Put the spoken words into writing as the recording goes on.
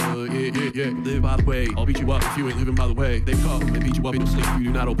yeah. Live by the way. I'll beat you up if you ain't living by the way. They come and beat you up in your sleep if you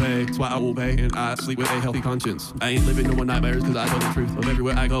do not obey. That's why I obey and I sleep with a healthy conscience. I ain't living no more nightmares cause I tell the truth of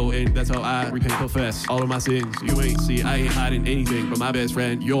everywhere I go, and that's how I repent, confess all of my sins. You ain't see, I ain't hiding anything from my best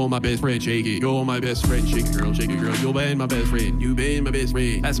friend. You're my best friend, shake it. You're my best friend, shake it girl, shake it girl. You've been my best friend, you've been my best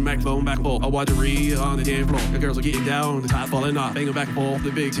friend. That's a microphone back and forth. I watch a read on the damn floor. The girls are getting down, the top falling off, banging back and forth.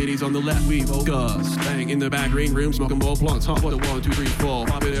 The big titties on the left, we focus. Bang in the back, green room, smoking more blunts. Huh? What a 1, 2, 3, 4.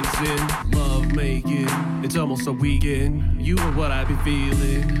 Pop it in sin, love making. It's almost a weekend. You are what I've been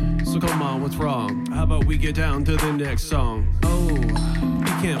feeling. So come on, what's wrong? How about we get down to the next song? Oh,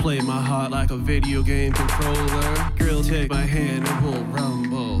 you can't play my heart like a video game controller. Girl, take my hand and we'll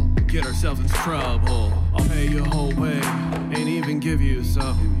rumble. Get ourselves into trouble. I'll pay your whole way and even give you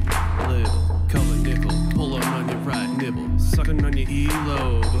something little. Color nickel, pull up on your right nibble, sucking on your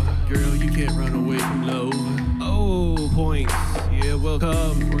earlobe. Girl, you can't run away from love. Oh, points. Yeah,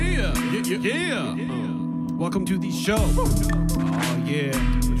 welcome. Yeah. Welcome to the show. Oh yeah,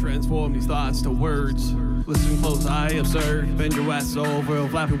 transform these thoughts to words. Listen close, I observe. Bend your ass over,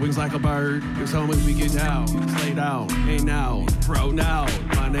 flap your wings like a bird. Cause home as we get down, lay down, hey now, bro now.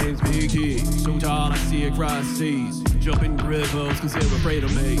 My name's Big G, so tall I see across seas. Jumping rivers cause they're afraid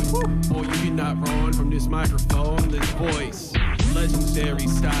of me. Boy, you cannot run from this microphone, this voice. Legendary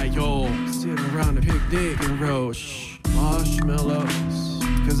style. Sit around a picnic and roast marshmallows.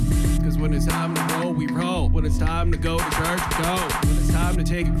 Cause when it's time to roll, we roll. When it's time to go to church, we go. When it's time to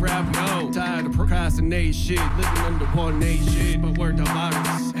take a crap, we go. Tired of procrastinate shit, living under one nation. But we're the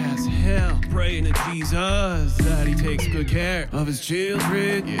virus as hell. Praying to Jesus that he takes good care of his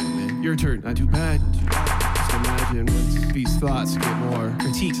children. Yeah, man, your turn, not too bad. Just imagine when these thoughts get more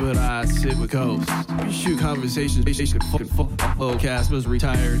critiques, but I sit with ghosts. We shoot conversations, fucking fuck. Casper's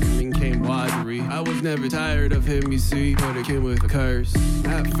retired and then came Wadri. I was never tired of him, you see, but it came with a curse.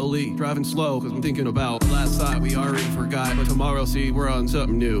 Fully driving slow, cause I'm thinking about the last thought we already forgot. But tomorrow, see, we're on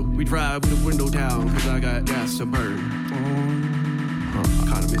something new. We drive with the window down, cause I got gas to burn. I kinda miss